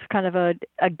way as kind of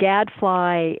a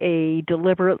gadfly, a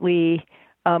deliberately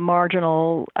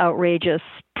marginal, outrageous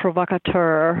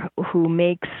provocateur who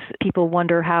makes people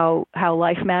wonder how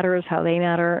life matters, how they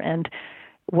matter, and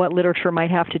what literature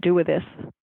might have to do with this.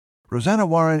 Rosanna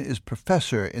Warren is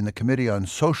professor in the Committee on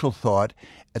Social Thought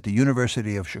at the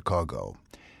University of Chicago.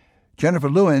 Jennifer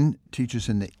Lewin teaches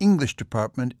in the English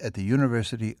department at the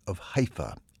University of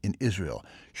Haifa in Israel.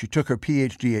 She took her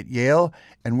Ph.D. at Yale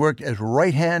and worked as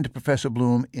right-hand to Professor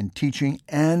Bloom in teaching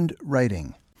and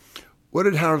writing. What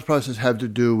did Harold's process have to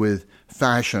do with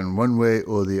fashion, one way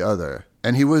or the other?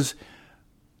 And he was,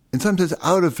 in some sense,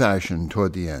 out of fashion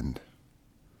toward the end.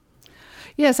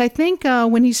 Yes, I think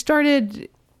when he started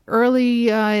early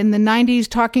in the 90s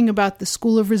talking about the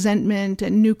school of resentment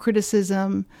and new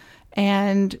criticism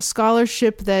and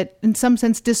scholarship that in some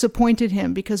sense disappointed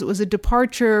him because it was a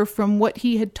departure from what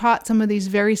he had taught some of these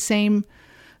very same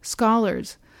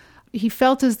scholars. He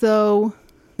felt as though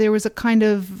there was a kind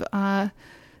of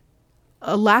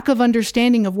a lack of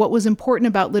understanding of what was important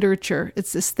about literature,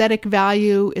 its aesthetic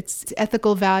value, its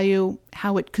ethical value,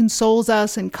 how it consoles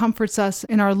us and comforts us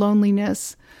in our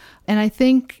loneliness. And I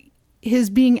think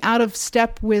his being out of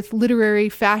step with literary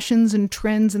fashions and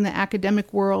trends in the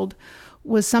academic world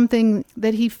was something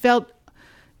that he felt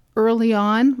early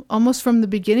on, almost from the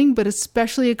beginning, but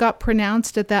especially it got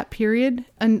pronounced at that period.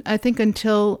 And I think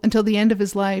until the end of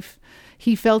his life,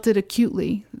 he felt it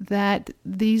acutely, that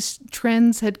these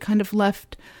trends had kind of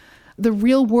left the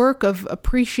real work of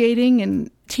appreciating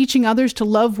and teaching others to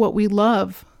love what we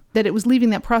love, that it was leaving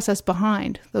that process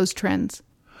behind, those trends.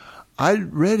 I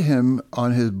read him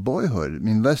on his boyhood. I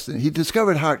mean, he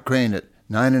discovered Hart Crane at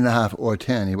 9.5 or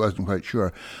 10. He wasn't quite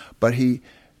sure. But he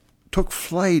took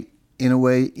flight, in a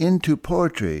way, into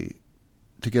poetry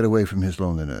to get away from his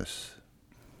loneliness.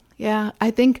 Yeah,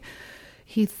 I think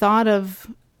he thought of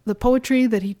the poetry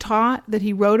that he taught, that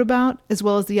he wrote about, as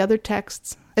well as the other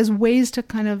texts, as ways to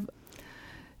kind of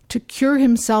to cure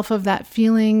himself of that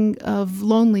feeling of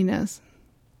loneliness.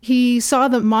 He saw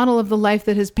the model of the life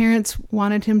that his parents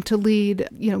wanted him to lead,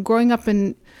 growing up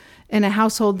in a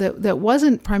household that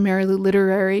wasn't primarily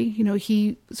literary.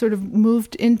 He sort of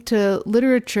moved into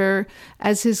literature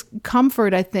as his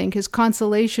comfort, I think, his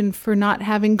consolation for not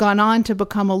having gone on to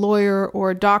become a lawyer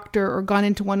or a doctor or gone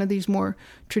into one of these more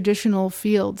traditional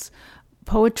fields.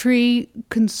 Poetry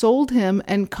consoled him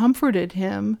and comforted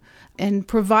him and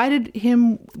provided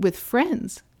him with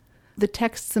friends. The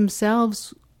texts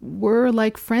themselves were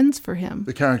like friends for him.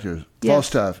 The characters. Yes.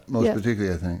 Falstaff, most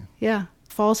particularly, I think. Yeah.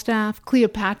 Falstaff,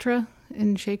 Cleopatra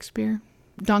in Shakespeare,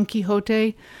 Don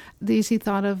Quixote. These he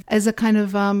thought of as a kind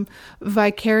of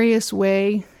vicarious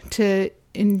way to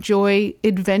enjoy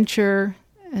adventure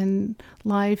and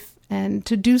life, and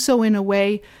to do so in a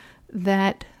way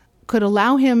that could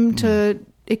allow him to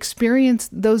experience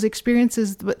those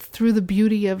experiences, but through the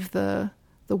beauty of the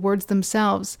words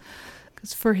themselves.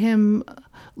 Because for him,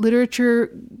 literature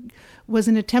was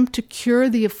an attempt to cure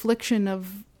the affliction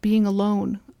of being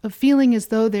alone, of feeling as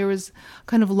though there was a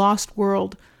kind of lost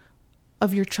world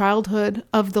of your childhood,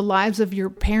 of the lives of your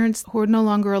parents who are no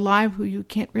longer alive, who you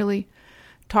can't really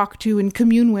talk to and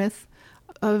commune with,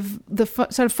 of the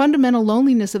sort of fundamental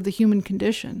loneliness of the human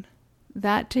condition.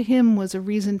 That to him was a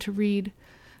reason to read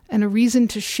and a reason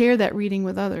to share that reading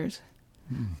with others.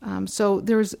 So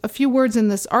there's a few words in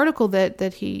this article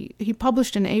that he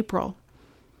published in April.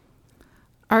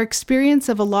 Our experience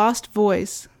of a lost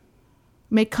voice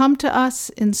may come to us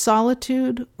in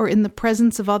solitude or in the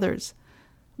presence of others,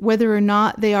 whether or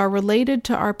not they are related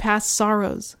to our past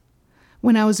sorrows.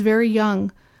 When I was very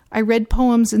young, I read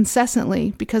poems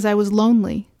incessantly because I was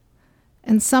lonely,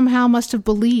 and somehow must have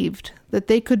believed that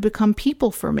they could become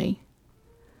people for me.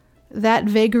 That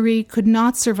vagary could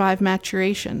not survive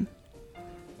maturation.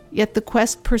 Yet the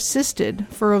quest persisted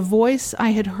for a voice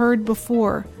I had heard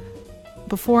before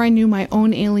I knew my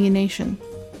own alienation.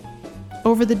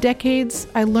 Over the decades,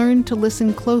 I learned to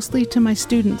listen closely to my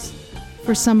students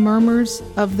for some murmurs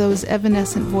of those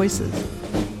evanescent voices.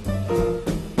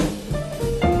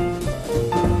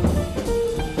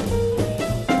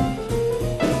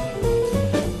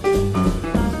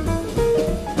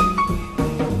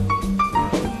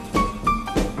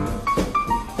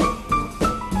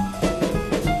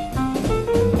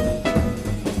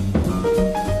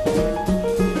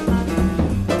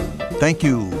 Thank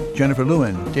you, Jennifer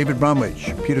Lewin, David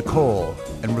Bromwich, Peter Cole,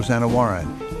 and Rosanna Warren.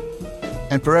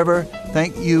 And forever,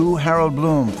 thank you, Harold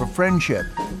Bloom, for friendship,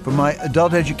 for my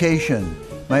adult education,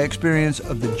 my experience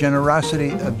of the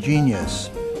generosity of genius.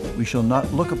 We shall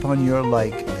not look upon your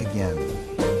like again.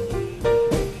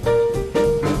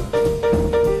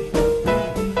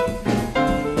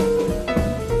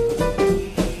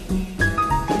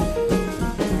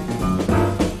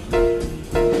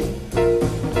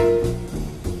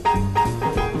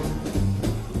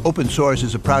 Open Source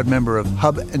is a proud member of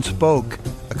Hub and Spoke,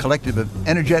 a collective of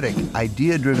energetic,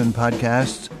 idea-driven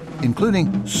podcasts, including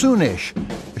Soonish,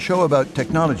 a show about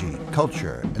technology,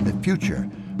 culture, and the future,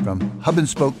 from Hub and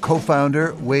Spoke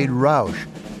co-founder Wade Roush.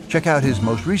 Check out his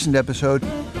most recent episode,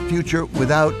 Future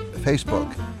Without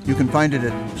Facebook. You can find it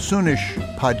at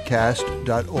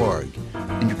soonishpodcast.org.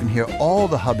 And you can hear all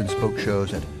the Hub and Spoke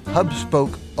shows at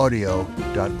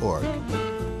hubspokeaudio.org.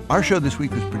 Our show this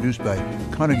week was produced by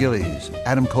Connor Gillies,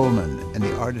 Adam Coleman, and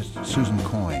the artist Susan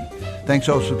Coyne. Thanks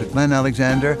also to Glenn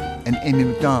Alexander and Amy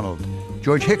McDonald.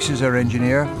 George Hicks is our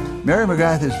engineer. Mary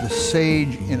McGrath is the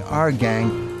sage in our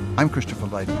gang. I'm Christopher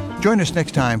Lydon. Join us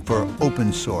next time for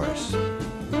Open Source.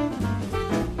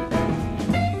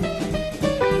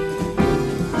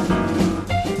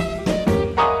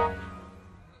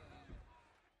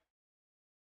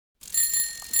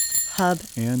 Hub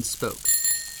and Spoke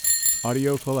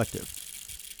Audio Collective.